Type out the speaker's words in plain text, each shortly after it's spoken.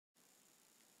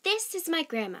This is my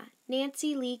grandma,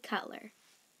 Nancy Lee Cutler.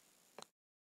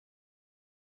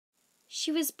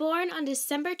 She was born on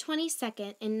December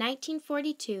 22nd in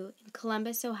 1942 in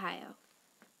Columbus, Ohio.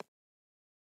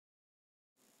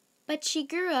 But she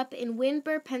grew up in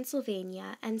Windber,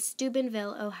 Pennsylvania and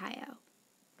Steubenville, Ohio.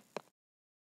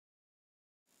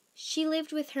 She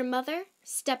lived with her mother,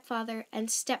 stepfather, and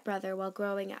stepbrother while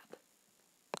growing up.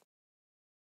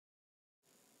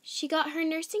 She got her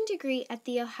nursing degree at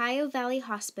the Ohio Valley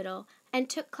Hospital and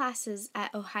took classes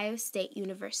at Ohio State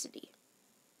University.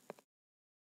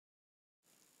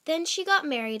 Then she got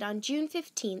married on June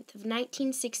 15th of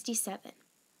 1967.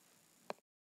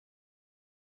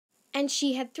 And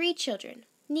she had 3 children,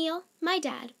 Neil, my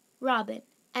dad, Robin,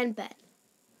 and Ben.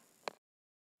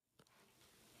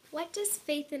 What does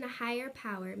faith in a higher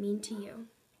power mean to you?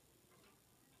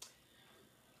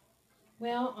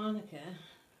 Well, Annika,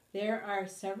 there are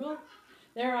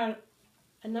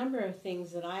a number of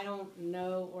things that I don't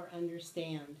know or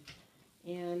understand.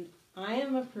 And I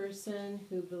am a person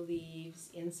who believes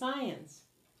in science.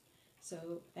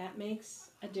 So that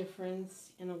makes a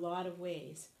difference in a lot of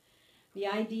ways. The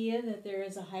idea that there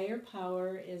is a higher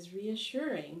power is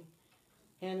reassuring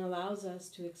and allows us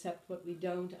to accept what we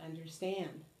don't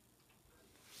understand.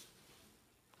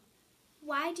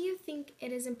 Why do you think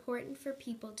it is important for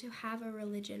people to have a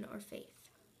religion or faith?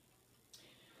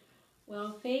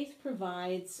 Well, faith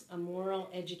provides a moral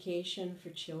education for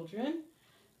children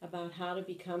about how to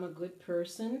become a good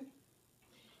person,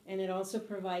 and it also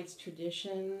provides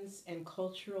traditions and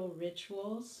cultural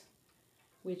rituals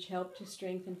which help to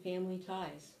strengthen family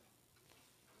ties.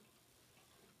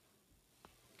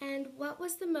 And what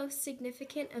was the most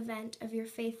significant event of your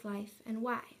faith life and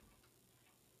why?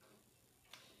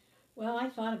 Well, I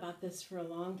thought about this for a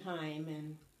long time,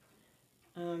 and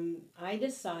I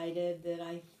decided that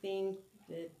I think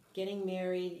that getting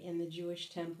married in the Jewish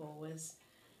temple was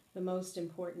the most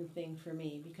important thing for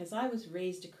me because I was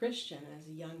raised a Christian as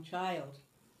a young child.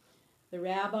 The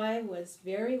rabbi was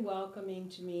very welcoming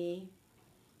to me,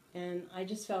 and I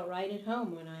just felt right at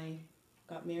home when I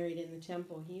got married in the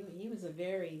temple. He was a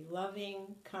very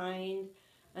loving, kind,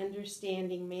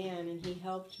 understanding man, and he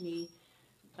helped me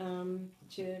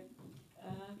to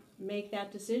make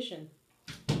that decision.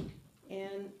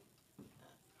 And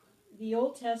the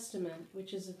Old Testament,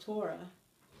 which is a Torah,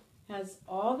 has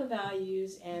all the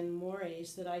values and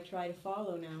mores that I try to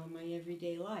follow now in my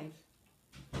everyday life.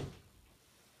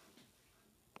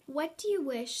 What do you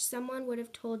wish someone would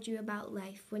have told you about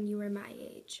life when you were my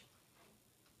age?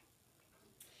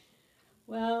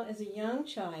 Well, as a young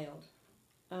child,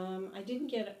 I didn't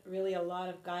get really a lot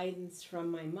of guidance from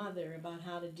my mother about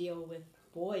how to deal with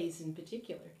boys in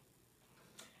particular.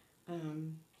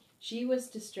 She was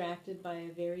distracted by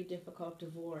a very difficult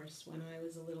divorce when I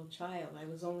was a little child. I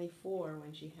was only 4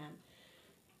 when she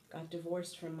got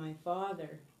divorced from my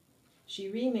father. She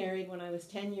remarried when I was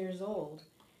 10 years old,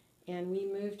 and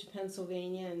we moved to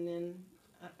Pennsylvania, and then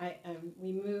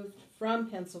we moved from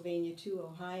Pennsylvania to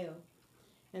Ohio.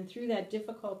 And through that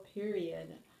difficult period,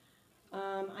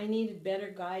 I needed better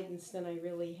guidance than I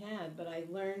really had, but I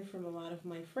learned from a lot of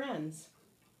my friends.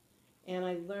 And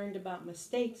I learned about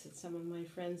mistakes that some of my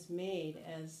friends made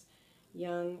as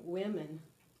young women.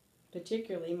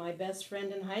 Particularly, my best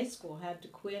friend in high school had to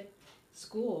quit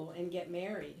school and get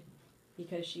married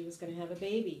because she was going to have a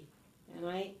baby. And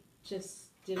I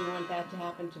just didn't want that to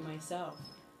happen to myself.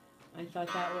 I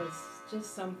thought that was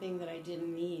just something that I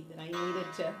didn't need, that I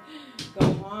needed to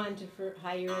go on to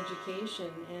higher education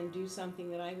and do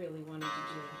something that I really wanted to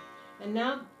do.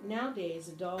 And nowadays,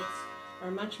 adults are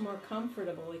much more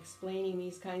comfortable explaining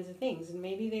these kinds of things. And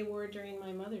maybe they were during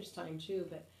my mother's time too,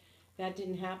 but that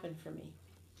didn't happen for me.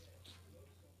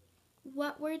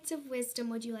 What words of wisdom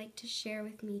would you like to share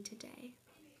with me today?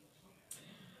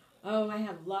 Oh, I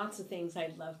have lots of things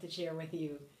I'd love to share with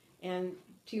you. And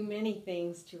too many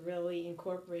things to really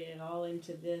incorporate it all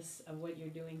into this of what you're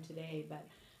doing today. But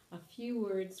a few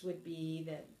words would be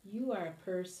that you are a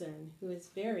person who is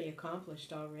very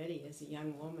accomplished already as a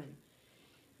young woman.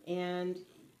 And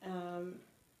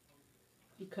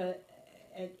because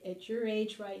at your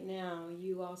age right now,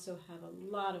 you also have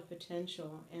a lot of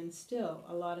potential and still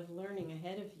a lot of learning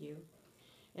ahead of you.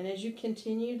 And as you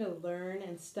continue to learn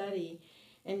and study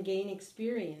and gain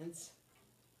experience,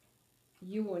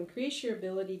 you will increase your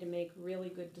ability to make really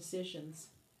good decisions.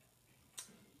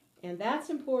 And that's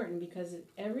important because at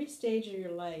every stage of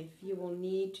your life, you will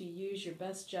need to use your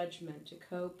best judgment to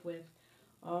cope with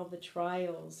all the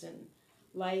trials and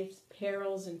life's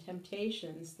perils and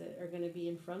temptations that are going to be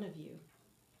in front of you.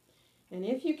 And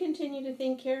if you continue to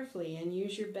think carefully and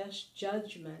use your best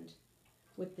judgment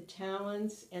with the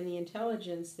talents and the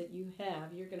intelligence that you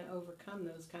have, you're going to overcome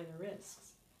those kind of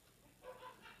risks.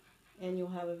 And you'll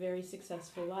have a very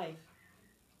successful life.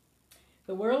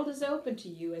 The world is open to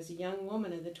you as a young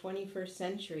woman of the 21st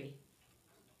century,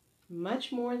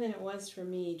 much more than it was for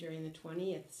me during the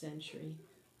 20th century.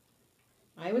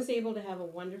 I was able to have a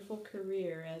wonderful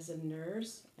career as a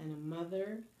nurse and a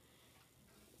mother,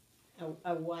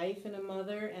 a wife and a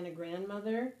mother and a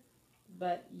grandmother,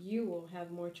 but you will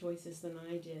have more choices than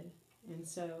I did. And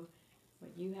so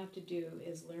what you have to do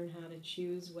is learn how to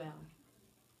choose well.